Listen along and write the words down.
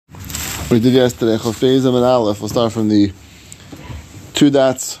We did yesterday, Chofez and Aleph. We'll start from the two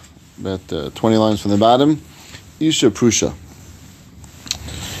dots, about 20 lines from the bottom. Isha Prusha.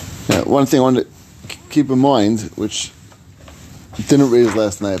 One thing I wanted to keep in mind, which didn't raise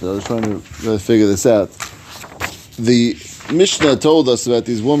last night, but I was trying to really figure this out. The Mishnah told us about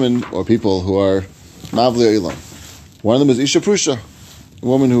these women or people who are Mavli Olam. One of them is Isha Prusha, a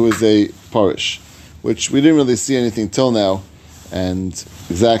woman who is a parish, which we didn't really see anything till now, and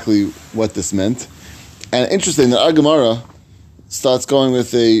exactly what this meant. And interesting, the Gemara starts going with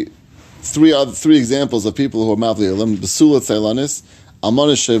three examples of people who are Mavli Olam: Besula Tzailanis,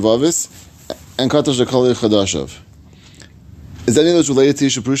 Almanis Shevavis, and Katash Akali Chadashav. Is any of those related to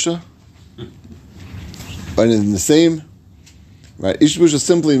Isha Prusha? Or anything the same? Right? Isha Prusha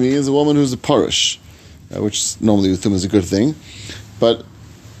simply means a woman who's a parish, which normally we assume is a good thing. But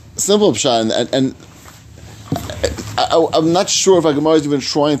simple pshat, and I'm not sure if Gemara is even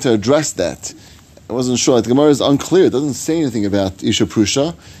trying to address that. I wasn't sure. The Gemara is unclear. It doesn't say anything about Isha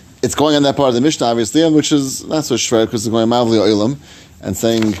Prusha. It's going on that part of the Mishnah, obviously, which is not so shver because it's going Mavli Olam and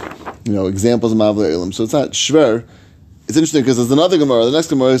saying, examples of Mavli Olam. So it's not shver. It's interesting because there's another Gemara. The next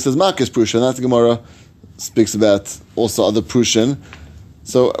Gemara says Makis Prusha, and that Gemara speaks about also other Prushin.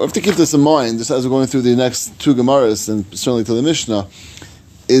 So I have to keep this in mind, just as we're going through the next two Gemaras, and certainly to the Mishnah,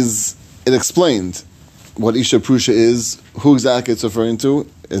 is it explained what Isha Prusha is, who exactly it's referring to,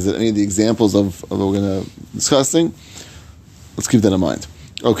 is it any of the examples of what we're going to discussing? Let's keep that in mind.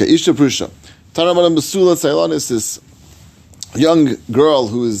 Okay, Isha Prusha. Tanamadam Besula Tzailan is this young girl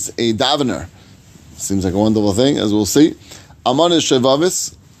who is a davener. Seems like a wonderful thing, as we'll see. Amana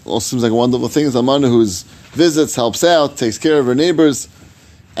Shevavis also seems like a wonderful thing. It's Amana who visits, helps out, takes care of her neighbors.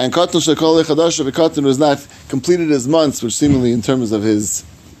 And Katan Shekali Chadashav, a Katan who has not completed his months, which seemingly in terms of his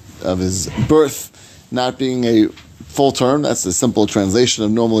birth not being a full term, that's a simple translation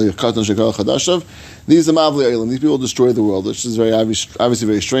of normally a Katan Shekali Chadashav. These are Mavli Olam. These people destroy the world, which is very obviously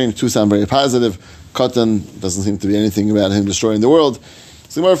very strange. Two sound very positive. Katan doesn't seem to be anything about him destroying the world.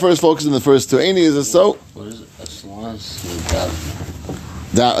 So the Gemara first focuses on the first two. Aini is a so. What is it? A Salanis?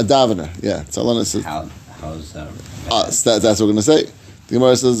 A davener. Yeah. Salanis is. How is that? That's what we're going to say. The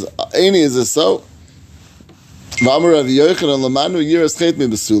Gemara says, Aini is a so. V'amar Rav Yochanan lamanu yiras chet mi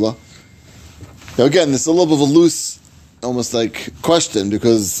besula. Now again, this is a little bit of a loose, almost like question,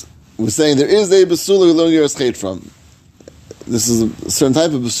 because we're saying there is a besula we learn yiras chet from. This is a certain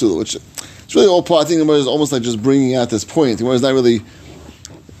type of besula, which it's really all part. I think the Gemara is almost like just bringing out this point. The Gemara is not really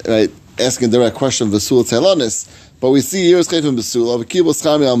asking a direct question of besula tzailanis, but we see yiras chet from besula v'kibul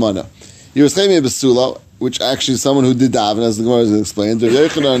schami almana. Yiras chet mi besula, which actually is someone who did daven, as the Gemara has explained. Rav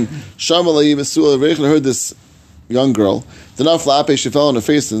Yochanan shamalai besula. Rav Yochanan heard this young girl. The nafla she fell on her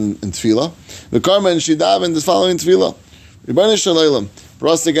face in tefillah. The karma and she davened the following tefillah. Rebbeinu Shalom,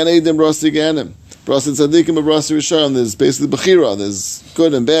 brasi gan edim, brasi ganim, brasi tzadikim, brasi rishayim. There's basically bechira. There's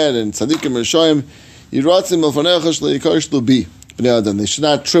good and bad, and tzadikim rishayim. Yiratzim elfanecha shlo yikar shlo bi. They should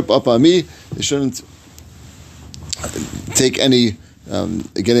not trip up on me. They shouldn't take any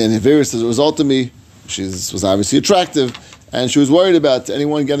get any virus as a result of me. She was obviously attractive, and she was worried about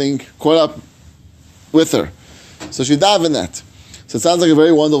anyone getting caught up with her. So she davened that. So it sounds like a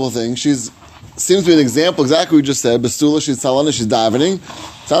very wonderful thing. Seems to be an example, exactly what we just said. Besula, she's talana, she's davening.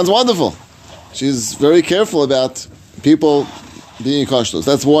 Sounds wonderful. She's very careful about people being kashlos.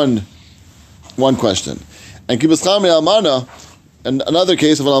 That's one question. And Kibbutz Chami Almana, and another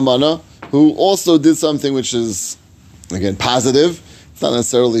case of an Almana, who also did something which is, again, positive. It's not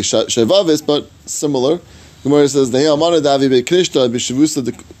necessarily Shevavis, but similar. Gemara says, the Almana Davi Be Krishta,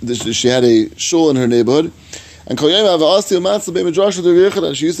 she had a shul in her neighborhood. And she used to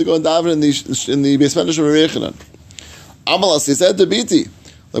go and daven in the Beis Medrash of Rav Yochanan. Amalas, he said to Biti,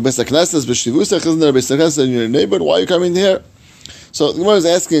 like Beis HaKnesses, B'Shivusach, isn't there Beis HaKnesses in your neighborhood? Why are you coming here? So the Gemara is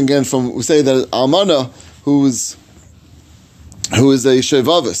asking again we say that Almana, who is a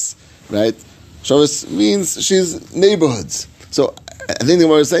Shevavis, right? Shevavis means she's neighborhoods. So I think the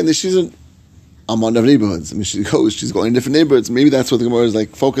Gemara is saying that she's an Almana of neighborhoods. I mean, she's going to different neighborhoods. Maybe that's what the Gemara is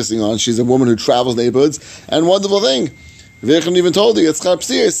like focusing on. She's a woman who travels neighborhoods. And wonderful thing, V'echon even told you, it's Schar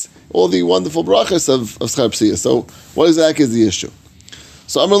Psiyas, all the wonderful brachas of Schar Psiyas. So what exactly is the issue?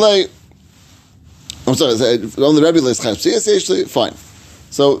 So on the Rebbe list, Schar Psiyas, actually, fine.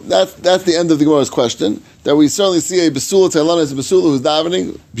 So that's the end of the Gemara's question. That we certainly see a Besula Tailana as a Besula who's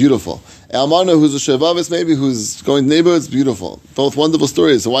davening, beautiful. Almana who's a Shevavis maybe, who's going to neighborhoods, beautiful. Both wonderful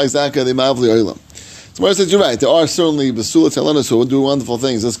stories. So why exactly are they Mavli Olam? So Mara says, you're right, there are certainly Besula Tailanas who are doing wonderful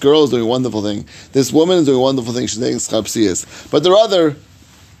things. This girl is doing a wonderful thing. This woman is doing a wonderful thing. She's taking Schar Psiyas. But there are other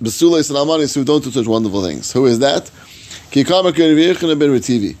Besulas and Almanis who don't do such wonderful things. Who is that? The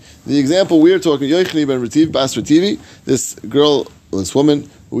example we're talking, Yochanan ben Retiv, Bas Retiv, this girl, this woman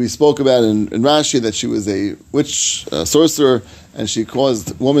who we spoke about in Rashi, that she was a witch, sorcerer, and she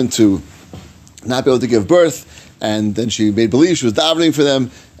caused women to not be able to give birth, and then she made believe she was davening for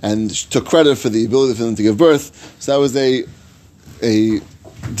them, and she took credit for the ability for them to give birth. So that was a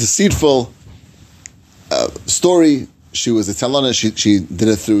deceitful story. She was a talana. She did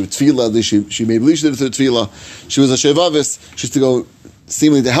it through tefillah. She made believe she did it through tefillah. She was a shevavis. She used to go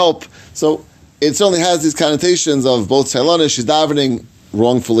seemingly to help. So it certainly has these connotations of both talana. She's davening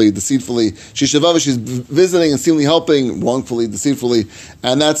wrongfully, deceitfully. She's shevavis. She's visiting and seemingly helping wrongfully, deceitfully.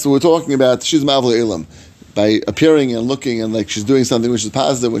 And that's what we're talking about. She's mavli ilam. By appearing and looking and like she's doing something which is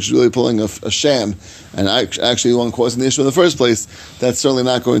positive, which is really pulling a sham, and actually one causing the issue in the first place, that's certainly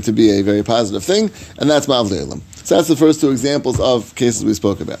not going to be a very positive thing, and that's mavli ilam. So that's the first two examples of cases we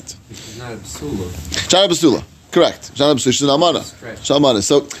spoke about. She's not a basula. She's not a basula, correct. She's not a basula, she's an almana. She's an almana.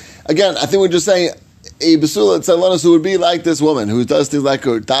 So again, I think we're just saying a basula tzalanos who would be like this woman who does things like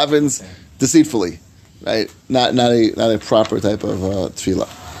her davens deceitfully, right? Not a proper type of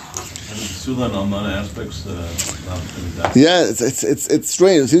tefillah. Basula and almana aspects. Yeah, it's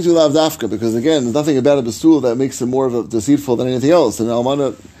strange. It seems to be lav dafka because again, there's nothing about a basula that makes it more of a deceitful than anything else. And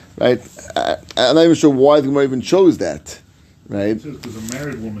almana, right? I'm not even sure why the Gemara even chose that, right? Because a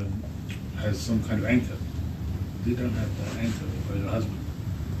married woman has some kind of anchor. They don't have that anchor by their husband.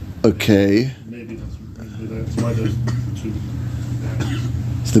 Okay. Maybe that's why those two.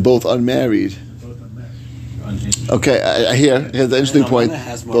 So they're both unmarried. Both unmarried. Okay, I hear. Here's the interesting point.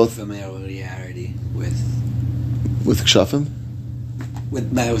 Has more Both familiarity with kshafim.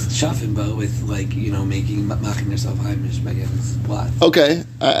 with shafim, but with making herself Heimish against plot. Okay,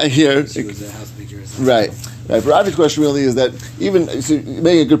 I hear. She was a house picture. Right. But Ravi's question really is that even so you're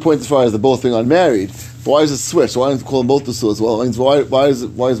making a good point as far as the both being unmarried. But why is it switched? Why don't you call them both basulas? Well, why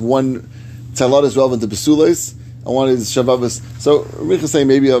is one talat is relevant to basulas and one is shavavas? So Rich is saying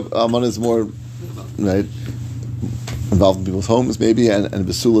maybe one is more right involved in people's homes, maybe, and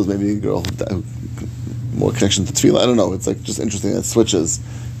basula is maybe a girl who more connection to tefillah. I don't know. It's like just interesting that it switches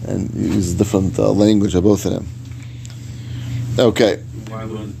and uses different language of both of them. Okay. Why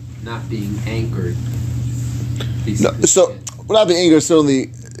would not being anchored? No, so not being anchored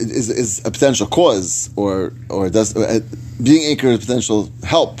certainly is a potential cause, or does being anchored is potential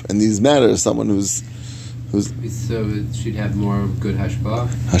help in these matters. Someone who's so she'd have more good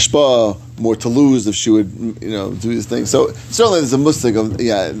hashpah, more to lose if she would do these things. So certainly there's a mustig of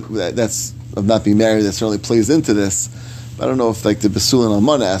that's of not being married that certainly plays into this. But I don't know if like the basul and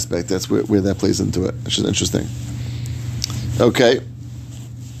almana aspect that's where that plays into it, which is interesting. Okay.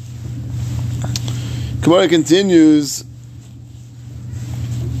 Gemara continues.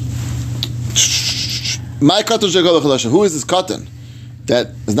 My katan shekol chadasha. Who is this katan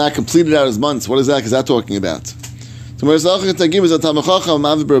that has not completed out his months? What exactly is that talking about? Gemara says Tagim is a tamachacham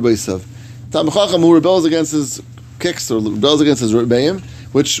mavi b'rabbeisav. Tamachacham who rebels against his kicks or rebels against his rebbeim,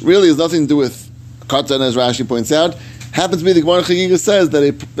 which really has nothing to do with katan, as Rashi points out. Happens to be the Gemara Chagiga says that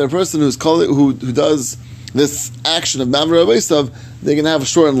a person who does this action of mavi b'rabbeisav, they're going to have a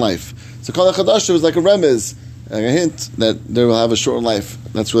shortened life. So kol chadasha is like a remez, like a hint that they will have a shortened life.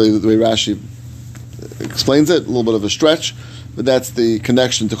 That's really the way Rashi explains it, a little bit of a stretch, but that's the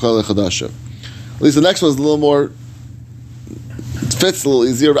connection to Kol Chadasha. At least the next one is a little more, fits a little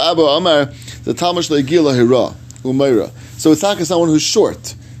easier. Abba Amar, the Talmud Shleigila Hira, Umayra. So it's not someone who's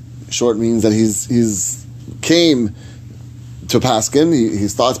short. Short means that he's came to Paskin, he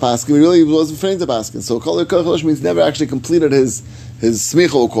starts Paskin, he really wasn't trained to Paskin. So Kol Chadasha means he never actually completed his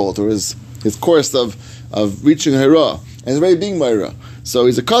smicha, we'll call it, or his course of reaching Hira. And he's already being Mayra. So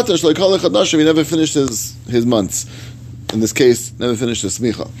he's a katan shleikol chadashim. He never finished his months. In this case, never finished his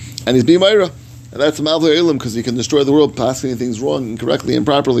smicha, and he's being Mayra. And that's a mavli ilim because he can destroy the world, passing things wrong, incorrectly,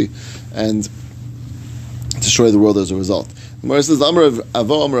 improperly, and destroy the world as a result. The Gemara says, "Amar of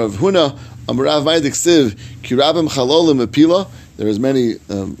Avo, Amar of Huna, Amar Rav Maidik Siv, Kirabim Chalolim Epila." There is many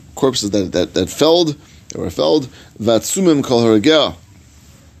corpses that were felled. Vatsumim Kol Harageh,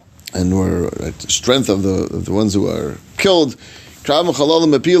 and were the strength of the ones who are killed. Right?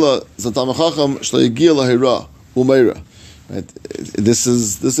 This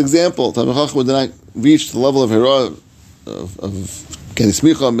example. Tamachacham did not reach the level of hira of getting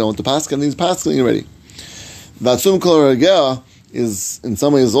smicha, going to paskin, and he's paskin already. Vatsum kol harageh is in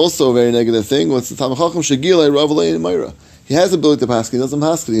some ways also a very negative thing. What's the tamachacham shegila ravalei in Meira? He has the ability to paskin, he doesn't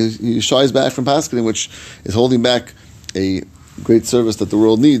paskin. He shies back from paskining, which is holding back a great service that the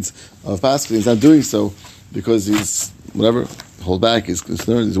world needs of paskining. He's not doing so because he's hold back, he's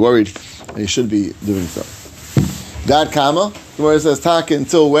concerned, he's worried, and he should be doing so. That comma, Gemara says, Taka,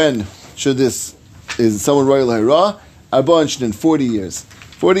 until when should this, is someone royal hira? Arba'in shnin, 40 years.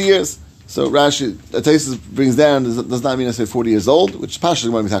 40 years. So Rashi, Taisus brings down, does not mean I say 40 years old, which Pasha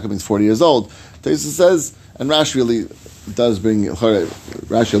Gemara Taka means 40 years old. Taisus says, and Rashi really does bring,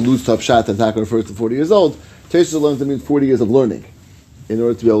 Rashi alludes to Pshat and Taka refers to 40 years old. Taisus learns to mean 40 years of learning in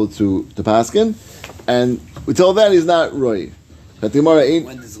order to be able to paskin. And until then, he's not roy. But the Gemara ain't.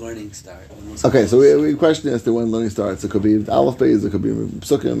 When does learning start? Okay, so we question as to when learning starts. It could be Aleph Beis, it could be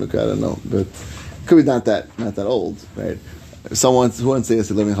Psukim, I don't know, but it could be not that old, right? Someone who wants to say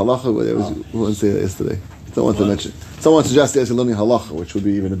yes, learning halacha. Who wants to say that yesterday? Someone to mention. Someone suggested yes, learning halacha, which would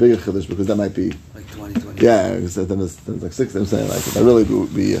be even a bigger chiddush because that might be like 20. Yeah, then it's like 60. I'm saying like that really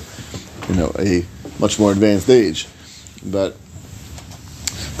would be a much more advanced age, but.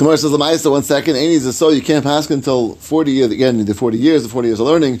 Gemara says, "L'ma'isa, 1 second. Ain't so you can't pass until 40 years. Again, the 40 years of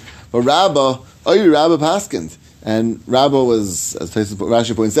learning. But Rabba paskind, and Rabba was, as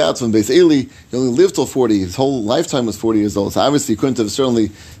Rashi points out, from Beis Eli, he only lived till 40. His whole lifetime was 40 years old. So obviously, he couldn't have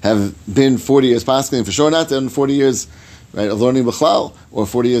certainly have been 40 years paskin for sure. Not then 40 years, right, of learning b'chlal, or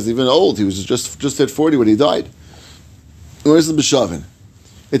 40 years even old. He was just hit 40 when he died. Where's the b'shavin?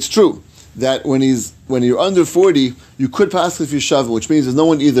 It's true that when you're under 40, you could pass if you're shavin, which means there's no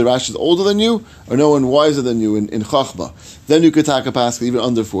one either Rashi is older than you or no one wiser than you in chachma. Then you could take a pass even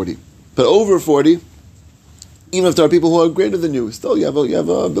under 40. But over 40, even if there are people who are greater than you, still you have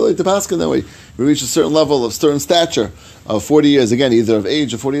a ability to pass in that way. You reach a certain level of certain stature of 40 years, again, either of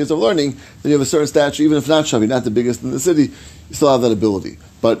age or 40 years of learning, then you have a certain stature, even if not shavin, not the biggest in the city, you still have that ability.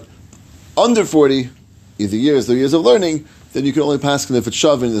 But under 40, either years or years of learning, then you can only pass if it's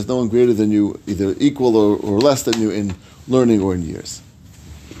shavin. There's no one greater than you, either equal or less than you in learning or in years.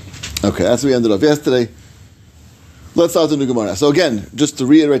 Okay, that's what we ended up yesterday. Let's start the new Gemara. So again, just to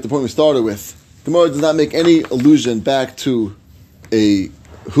reiterate the point we started with, Gemara does not make any allusion back to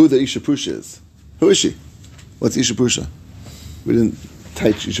who the Isha Prusha is. Who is she? What's Isha Prusha? We didn't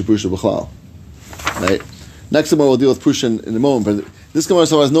touch Isha Prusha b'chlal. Right? Next Gemara we'll deal with Prusha in a moment, but this Gemara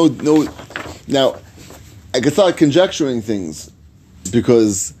so has no. Now, I could start conjecturing things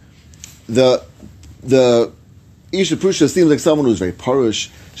because the Isha Prusha seems like someone who's very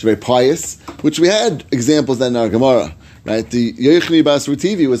parish, she's very pious, which we had examples then in our Gemara, right? The Yochni Bas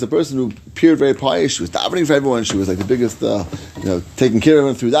Rutivi was a person who appeared very pious. She was davening for everyone. She was like the biggest, taking care of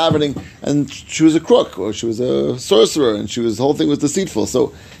everyone through davening, and she was a crook or she was a sorcerer, and the whole thing was deceitful.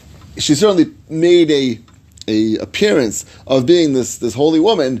 So she certainly made a appearance of being this holy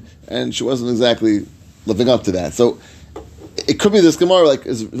woman, and she wasn't exactly living up to that. So it could be this Gemara, like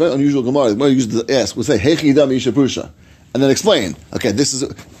it's a very unusual Gemara. The Gemara used to ask, we'll say, Hechi Dam Isha Prusha, and then explain. Okay, this is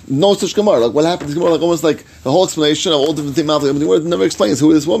no such Gemara. Like what happened to this Gemara? Like almost like the whole explanation of all different things. The Gemara never explains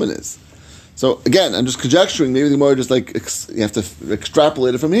who this woman is. So again, I'm just conjecturing. Maybe the Gemara just like you have to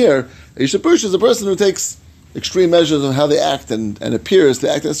extrapolate it from here. Isha Prusha is a person who takes extreme measures of how they act and appears to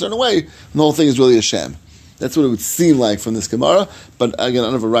act in a certain way, and the whole thing is really a sham. That's what it would seem like from this Gemara. But again, I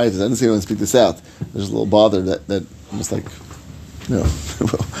never write it. I didn't see anyone speak this out. There's a little bother that was like,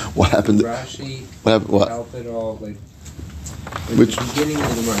 what happened? Rashi What happened? What? help it all, like, in Which? the beginning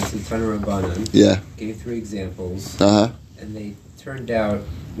of the Gemara, it's in Tana Rabbanan, Yeah. gave 3 examples, And they turned out,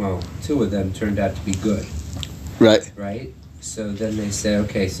 2 of them turned out to be good, right. right? So then they say,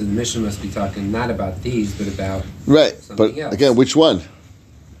 okay, so the Mishnah must be talking not about these, but about Right. something But else. again, which one?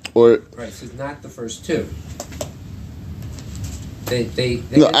 Or Right, so it's not the first 2. They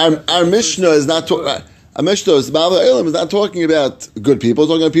no, ended up our the Mishnah first is not two talking. Our Mishnah is not talking about good people. It's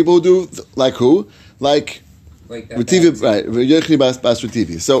talking about people who do like who, like like that. Rutivi, right? Yochni Bas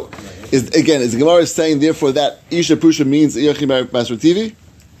Rutivi. So, is the Gemara saying therefore that Isha Prusha means Yochni Bas Rutivi?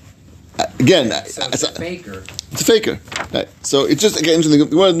 Again, So it's a faker. It's a faker, right? So it's just again interesting. The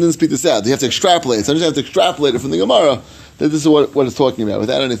Gemara didn't speak this out. You have to extrapolate. So I just have to extrapolate it from the Gemara that this is what it's talking about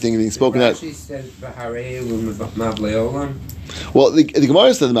without anything being spoken out. Rashi said B'harei Mavleolam. Well, the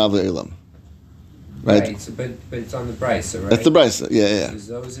Gemara said the Mavle Elam, right? So, but it's on the Brisa, right? That's the Brisa. Yeah. Because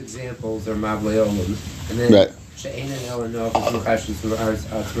those examples are Mavleolam, and then Right. She'ein Elanov is Mechashim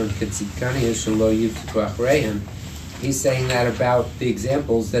Atzman Kitzikani Shelo Yivtu Achreihem. He's saying that about the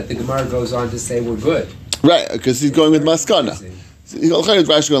examples that the Gemara goes on to say were good. Right, because he's going with Maskana. He's going with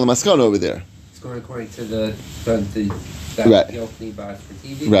Rashi going with Maskana over there. It's going according to the Right. Yochni Bas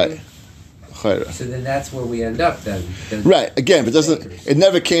Rutivi. Right. So then that's where we end up then. Right. Again, but it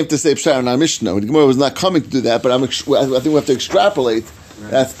never came to say Pshar in our Mishnah. The Gemara was not coming to do that, but I think we have to extrapolate.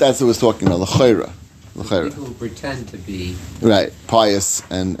 Right. That's what it was talking about. L'chayra. People who pretend to be Right. Pious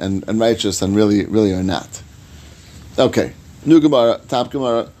and righteous and really are not. Okay. New Gemara, top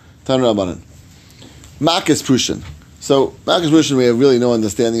Gemara, Tana Rabbanan. Makis Prushin. So Makis Prushin we have really no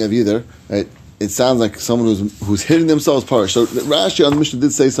understanding of either. Right? It sounds like someone who's hitting themselves parish. So Rashi on the Mishnah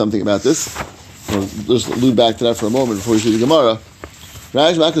did say something about this. We'll just allude back to that for a moment before we see the Gemara.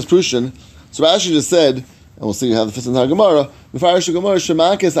 Rashi Makis Prushin. So Rashi just said, and we'll see how the fits in the Gemara. Mefarish Gemara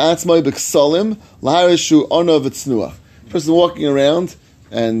shemakis atzmai b'ksalim laharishu ona v'tznua. Person walking around,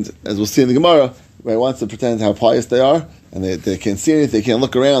 and as we'll see in the Gemara, right, wants to pretend how pious they are, and they can't see anything, they can't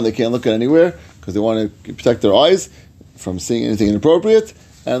look around, they can't look at anywhere because they want to protect their eyes from seeing anything inappropriate,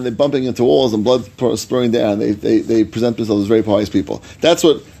 and they're bumping into walls and blood spurting down. They present themselves as very pious people. That's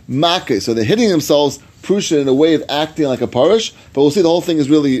what makis. So they're hitting themselves, prusha, in a way of acting like a parish, but we'll see the whole thing is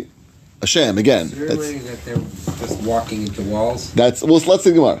really a sham again. So you're learning that they're just walking into walls? Let's see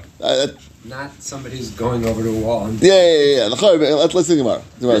the Gemara. Not somebody who's going over the wall. And Yeah. Let's see the Gemara.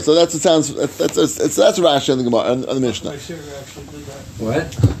 So that's what sounds. That's Rashi on the Gemara on the Mishnah. Shir actually did that.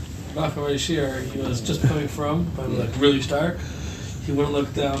 what? Machar Shir, he was just coming from, like really stark. He wouldn't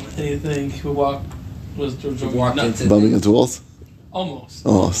look down anything. He would walk. Walk into Bumping into walls. Almost.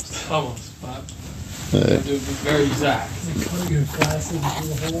 But Right. to be very exact. Color your glasses into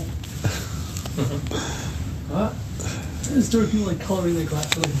the hole. What? There's story people like coloring their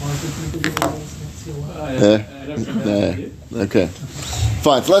glasses like markers into the holes. Can't see a lot. I never tried that. Okay.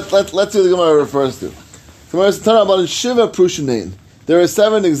 Fine. So let's see what the Gemara refers to. Gemara says, "Tana about Shiva Prushanin." There are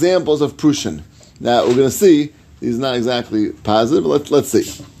 7 examples of Prushin. Now we're going to see these are not exactly positive, but let's see.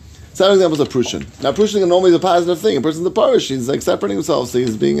 7 examples of Prushin. Now Prushin normally is a positive thing. A person's a parish. He's like separating himself, so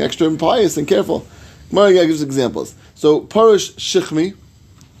he's being extra pious and careful. Gemara gives examples. So parish shichmi.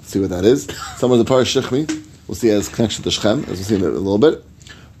 Let's see what that is. Someone's a parish shichmi. We'll see it has connection to Shechem, as we'll see in a little bit.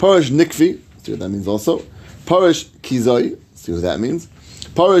 Parish nikvi. See what that means also. Parish kizoi. See what that means.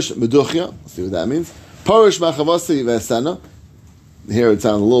 Parish meduchya. See what that means. Parish machavasi vesana. Here it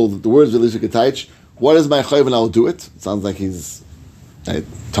sounds a little. The words really shikataych. What is my chayv and I'll do it? It sounds like he's.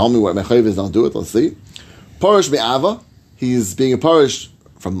 Tell me what my chayv is and I'll do it. Let's see. Parish me'ava. He's being a parish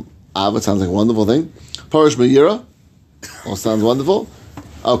from Ava. It sounds like a wonderful thing. Parish me'yira. Also sounds wonderful.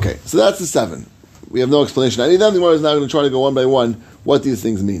 Okay, so that's the 7. We have no explanation. Any of them, the Gemara is now going to try to go one by one what these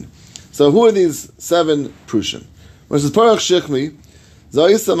things mean. So who are these 7 Prushim? When it says Parach Shechmi,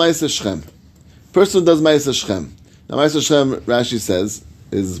 Zayisa Maisa Shechem. Person who does Maisa Shechem. Now Maisa Shechem, Rashi says,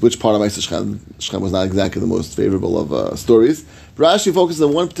 is which part of Maisa Shechem? Shechem was not exactly the most favorable of stories. But Rashi focuses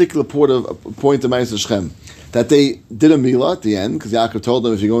on one particular point of Maisa Shechem. That they did a milah at the end, because Yaakov told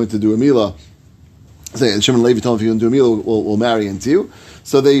them if you're going to do a milah, Shimon and Levi told them if you're going to do a milah, we'll marry into you.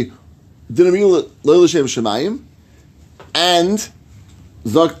 So they did a milah Leil Shem Shemayim, and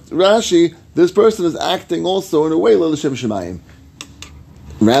Zok Rashi, this person is acting also in a way Leil Shem Shemayim.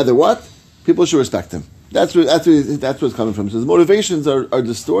 Rather, what? People should respect him. That's where it's coming from. So his motivations are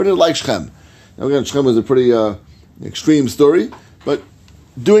distorted like Shechem. Now again, Shechem was a pretty extreme story, but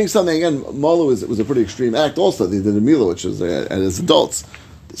doing something again, Molo was a pretty extreme act. Also, they did a milah, which is as adults.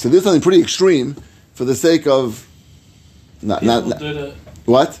 So this is something pretty extreme for the sake of not Did it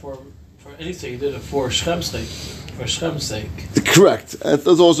what? For anything, he did it for Shechem's sake. For Shechem's sake. Correct. That's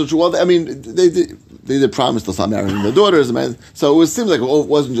also true. Well, I mean, they did promise to stop marrying their daughters. So it seems like it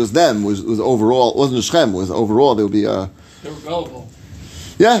wasn't just them. It was overall. It wasn't just Shem. It was overall. They would be. They were gullible.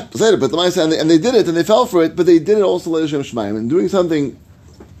 Yeah, but the Ma'aseh, and they did it, and they fell for it. But they did it also Leil Shem Shemayim, and doing something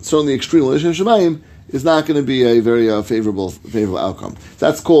certainly extreme Leil Shem Shemayim is not going to be a very favorable outcome.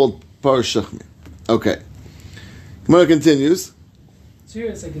 That's called Parish Shechmi. Okay. Gemara continues. So here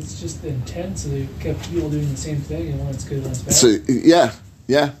it's like it's just the intent, so they kept people doing the same thing, and one it's good, one it's bad. So yeah.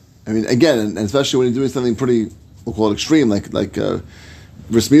 I mean, again, and especially when you're doing something pretty, we'll call it extreme, like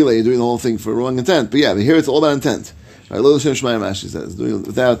Bris Milah, you're doing the whole thing for wrong intent. But here it's all about intent. Right? Leil Shem Shemayim, Rashi says, doing it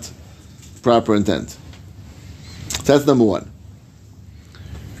without proper intent. So that's number 1.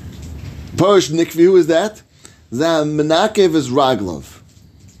 Parish Nikvi, who is that? Zam Menakev is Raglov.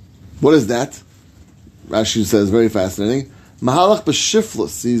 What is that? Rashi says, very fascinating. Mahalach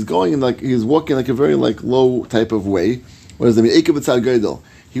b'shiflus. He's walking like a very low type of way. What does that mean? Eikav b'tzad gadol.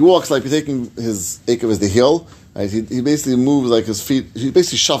 He walks like he's taking his eikav as the hill. Right? He basically moves like his feet. He's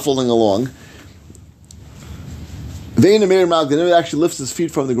basically shuffling along. Vein Amir Malk never actually lifts his feet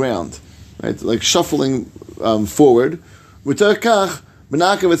from the ground, right? Like shuffling forward. V'terkach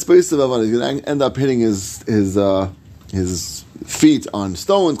menakav etzpeisav. He's going to end up hitting his feet on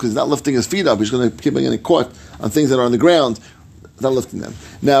stones because he's not lifting his feet up. He's going to keep getting caught on things that are on the ground, not lifting them.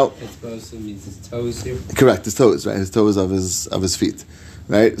 Now, Exposed means his toes here. correct, his toes, right? His toes of his feet,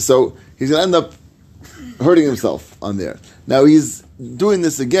 right? So he's going to end up hurting himself on there. Now he's doing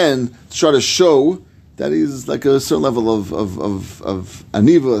this again to try to show that he's like a certain level of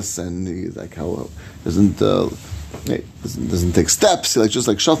anivus, and he's like how doesn't take steps. He like just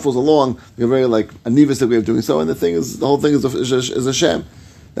like shuffles along, like a very like anivus way of doing so. And the whole thing is a sham.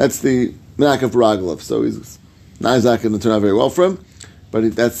 That's the Menach of Baragalov. So he's not going to turn out very well for him,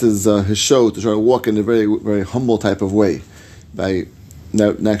 but that's his show to try to walk in a very very humble type of way by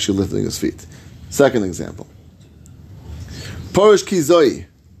not actually lifting his feet. Second example. Porish Kizoi.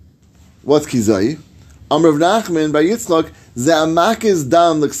 What's Kizoi? Amr Rav Nachman by Yitzchak, Za'amakis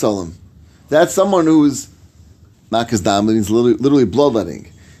dam l'ksalim. That's someone who's makis dam, means literally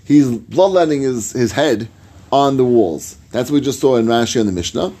bloodletting. He's bloodletting his head on the walls. That's what we just saw in Rashi and the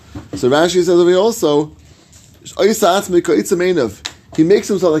Mishnah. So Rashi says over here also, he makes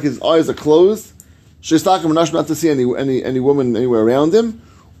himself like his eyes are closed, not to see any woman anywhere around him.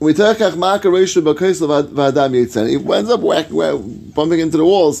 He ends up bumping into the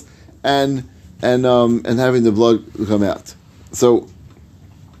walls and having the blood come out. So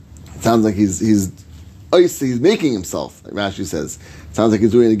it sounds like he's making himself, like Rashi says. It sounds like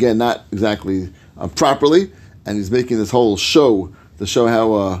he's doing it again, not exactly properly, and he's making this whole show to show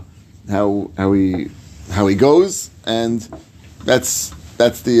how he goes, and that's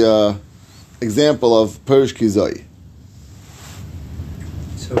the example of Perish Kizoi.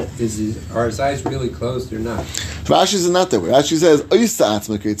 So are his eyes really closed or not? Rashi is not that way. Rashi says, Does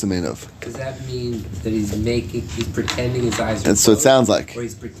that mean that he's pretending his eyes are and closed? So it sounds like. Or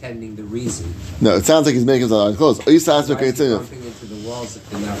he's pretending the reason? No, it sounds like he's making his eyes closed. Why is he bumping into the walls if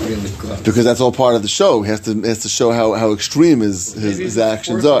they're not really closed? Because that's all part of the show. He has to show how extreme his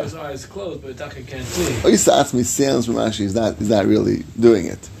actions are. His eyes closed, but Taka can't see. Oisatmi sounds from Rashi. He's not really doing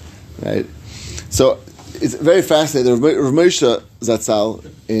it, right? So it's very fascinating. Rav Moshe Zatzal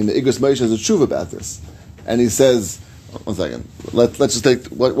in Igros Moshe has a tshuva about this, and he says, one second, let's just take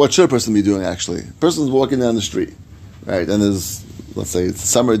what should a person be doing actually? A person's walking down the street, right? And there's, let's say it's a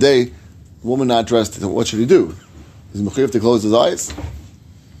summer day, woman not dressed. What should he do? Is he mechuyev to close his eyes?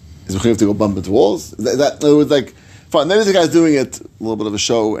 Is he mechuyev to go bump into walls? In other words, like, fine, maybe the guy's doing it a little bit of a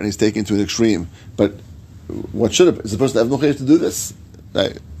show and he's taking it to an extreme, but what should is the person have mechuyev to do this?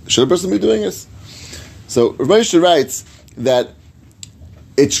 Right? Should a person be doing this? So Rav Moshe writes that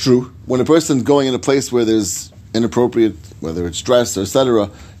it's true when a person's going in a place where there's inappropriate, whether it's dress or etc.,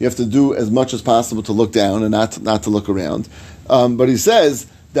 you have to do as much as possible to look down and not to look around. But he says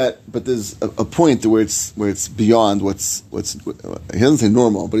that, but there's a point where it's beyond what's he doesn't say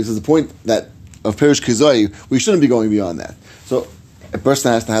normal, but he says the point that of Perish Kizoi, we shouldn't be going beyond that. So a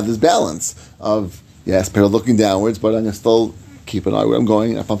person has to have this balance of yes, pair looking downwards, but I'm going to still keep an eye where I'm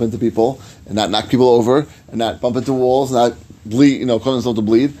going, not bump into people, and not knock people over, and not bump into walls, not bleed, cause himself to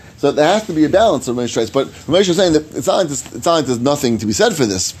bleed. So there has to be a balance of Ramesh traits. But Ramesh is saying that it's not like there's nothing to be said for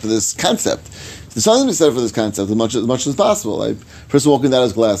this concept. There's something to be said for this concept as much as possible. Like a person walking without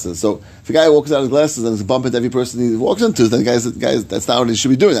his glasses. So if a guy walks without his glasses and there's a bump into every person he walks into, then the guys that's not what he should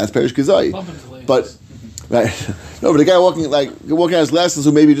be doing. That's Perish Kizoi. But right, no, but a guy walking without his glasses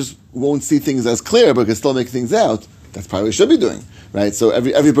who maybe just won't see things as clear but can still make things out, that's probably what he should be doing. Right, so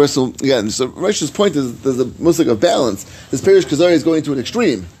every person again. So Rash's point is there's a musik of balance. This Perish Kizoi is going to an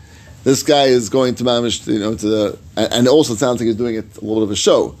extreme. This guy is going to mamish, and also it sounds like he's doing it a little bit of a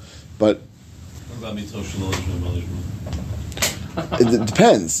show. But what about mitzvah shalosh? It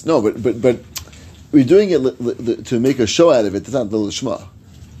depends. No, but we're doing it to make a show out of it. It's not l'lishma.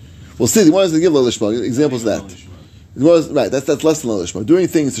 We'll see. The one is to give l'lishma examples of that. Right, that's less than l'lishma. Doing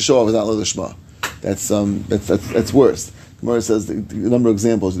things to show off is not l'lishma. That's worse. Gemara says the number of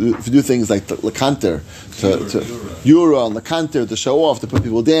examples. If you do things like lekanter, yura and lekanter to show off, to put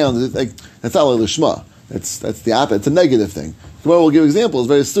people down, that's not l'lishma. That's the opposite. It's a negative thing. Gemara will give examples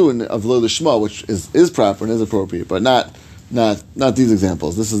very soon of l'lishma, which is proper and is appropriate, but not these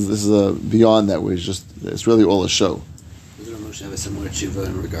examples. This is beyond that. Where it's really all a show. Does Rav Moshe have a similar tshuva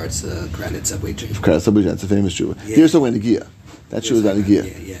in regards to crowded subway train? Crowded subway train. It's a famous tshuva. Yeah. Here's the way Negiah. That tshuva is not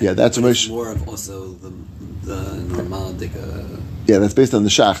Negiah. Yeah, that's but Rav more of also the normal. Yeah, that's based on the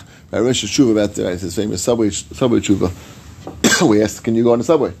Shach. Rav Moshe tshuva about his famous subway tshuva. We asked, can you go on the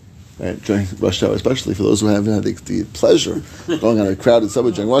subway? Right, during rush hour, especially for those who haven't had the pleasure of going on a crowded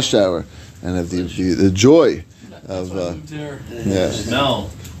subway during rush hour and have the joy of the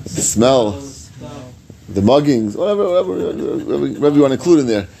smell, the muggings, whatever you want to include in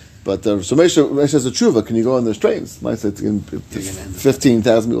there. But so Meisha has a tshuva. Can you go on those trains? Might say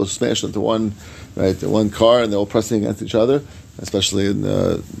 15,000 people smash into one car, and they're all pressing against each other, especially in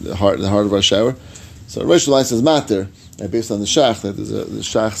the heart of rush hour. So Rosh Hashanah says matter, based on the Shach, that the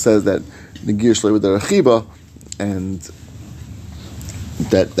Shach says that Negir Shlei with the Rechiba, and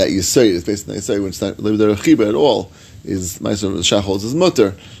that you say is based on the say when it's not live there chiba at all is Ma'aser Shach holds his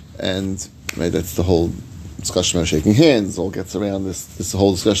mutter, and right, that's the whole discussion about shaking hands. All gets around this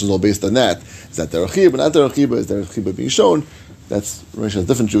whole discussion is all based on that. Is that there chiba, not there chiba? Is there chiba being shown? That's Rashi has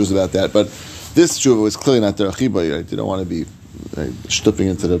different Jews about that, but this Tshuva was clearly not der chiba. Right? You don't want to be stupping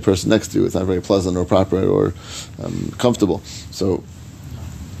into the person next to you. It's not very pleasant or proper or comfortable. So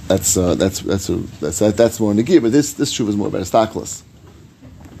that's more negi. But this Tshuva is more about a stockless.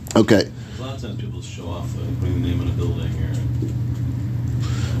 Okay. A lot of times people show off, putting the name on a building or.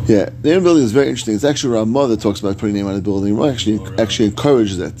 Yeah, the name of the building is very interesting. It's actually Ramah that talks about putting the name on a building. Ramah actually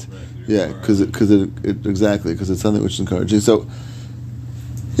encourages it. Right. Yeah, because it's something which is encouraging. So,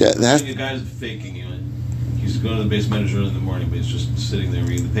 yeah, I think a guy's faking you. He's going to the base manager in the morning, but he's just sitting there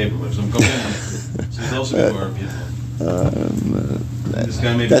reading the paper. But some come in, so he's also more people. This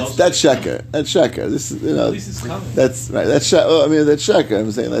guy made that's sheker. That's sheker. This is At least it's coming. That's right. That's sheker. Well, I mean, that's sheker.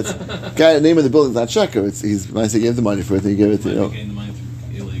 I'm saying that's guy. The name of the building is not sheker. He's when I say give the money for it, then you give it to Might be getting the money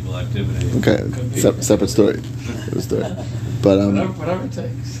through illegal activity. Okay, separate story. But whatever it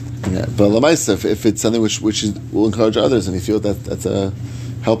takes. yeah. But lamaisa, if it's something which will encourage others, and you feel that that's a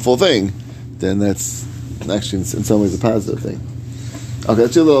helpful thing, then that's actually in some ways a positive thing. Okay,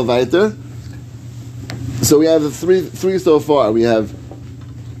 let's do a little weiter. So we have the three so far. We have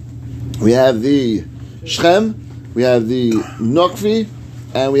the Shchem, we have the Nokvi,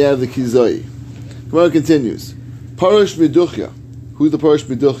 and we have the Kizoi. Gemara continues. Parush Miduchya. Who's the Parush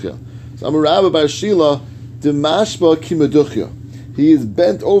Miduchya? So I'm a rabbi by Shila, Dimashba Ki Meduchya. He is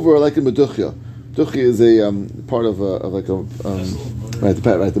bent over like a Meduchya. Meduchya is a part of like a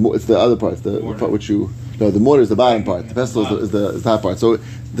it's the other part, the part which the mortar is the bottom part. The pestle is the top part. So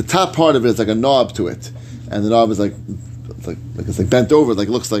the top part of it is like a knob to it, and the knob is like bent over. Like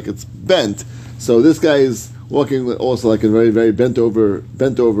it looks like it's bent. So this guy is walking also like in very very bent over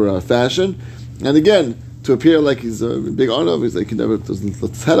fashion, and again to appear like he's a big arnav, he's like he never doesn't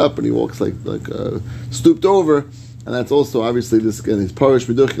lift his head up, and he walks like stooped over, and that's also obviously this again is parish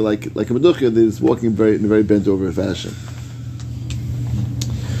meduchya like a meduchya that is walking in a very bent over fashion.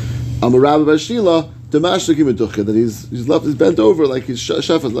 I'm a rabbi Bashila. That he's bent over like his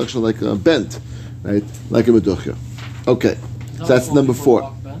shef is actually like bent, right? Like a meduchya. Okay, so that's number 4.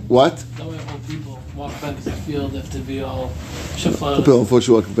 What? That way old people walk bent because they feel they have to be all shifted. People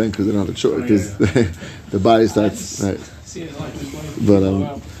unfortunately walk bent because they don't have a choice because the body starts right. See it like But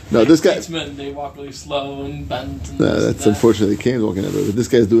no, this guy. Statesmen, they walk really slow and bent. And That's unfortunately Cain's walking everywhere. But this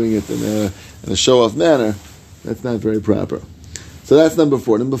guy's doing it in a show-off manner. That's not very proper. So that's number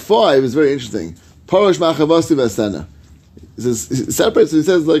 4. Number 5 is very interesting. Parosh machavasi v'asena. He separates. He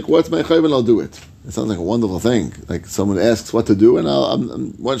says, like, what's my chayv and I'll do it. It sounds like a wonderful thing. Like someone asks what to do and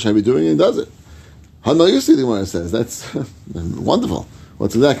what should I be doing and does it. Hanal Yusi, the Gemara says, that's wonderful.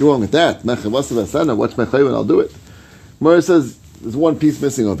 What's exactly wrong with that? Machavasi v'asena. What's my chayv and I'll do it. Gemara says there's one piece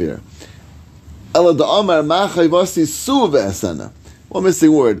missing over here. Ela da'amar machavasi su v'asena. One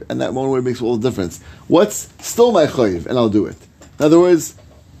missing word, and that one word makes all the difference. What's still my chayv and I'll do it. In other words,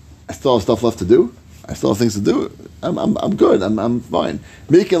 I still have stuff left to do. I still have things to do. I'm good. I'm fine.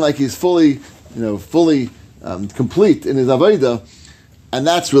 Making like he's fully complete in his avodah, and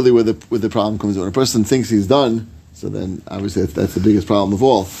that's really where the problem comes in. When a person thinks he's done, so then obviously that's the biggest problem of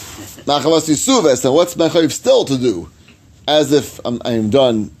all. Machavasi suves. Now what's my chayiv still to do? As if I am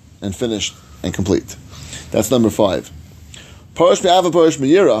done and finished and complete. That's number 5. Parish me'ava, parish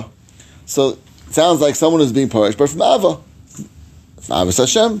me'yira. So it sounds like someone is being parished, but from ava. Avos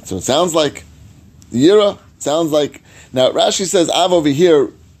Hashem, so it sounds like Yira. Sounds like now Rashi says Av over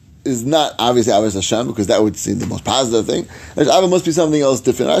here is not obviously Avos Hashem because that would seem the most positive thing. Av must be something else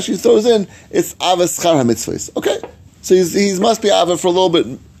different. Rashi throws in it's Avos Schar HaMitzvahs. Okay, so he must be Av for a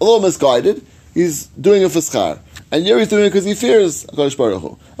little misguided. He's doing it for schar, and Yira is doing it because he fears HaKadosh Baruch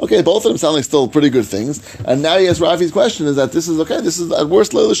Hu. Okay, both of them sound like still pretty good things. And now he asks Rafi's question is that this is okay. This is at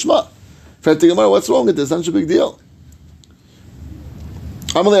worst Leil Shema. What's wrong with this? Such a big deal.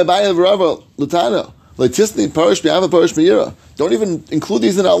 Don't even include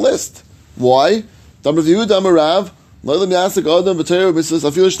these in our list. Why? Through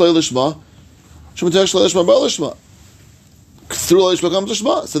Leishma comes to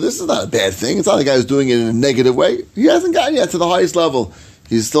Shema. So this is not a bad thing. It's not like a guy who's doing it in a negative way. He hasn't gotten yet to the highest level.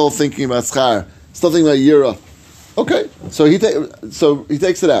 He's still thinking about schar, still thinking about Yira. Okay, so he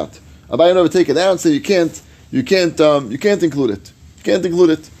takes it out. Abaye never take it out and say you can't include it. Can't include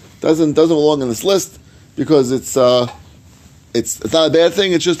it. Doesn't belong on this list because it's not a bad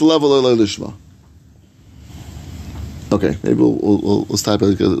thing. It's just a level of lishma. Okay, maybe we'll stop a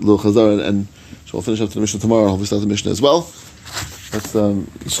little chazar and we'll finish up the Mishnah tomorrow. We'll start the Mishnah as well. That's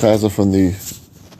Shaza from the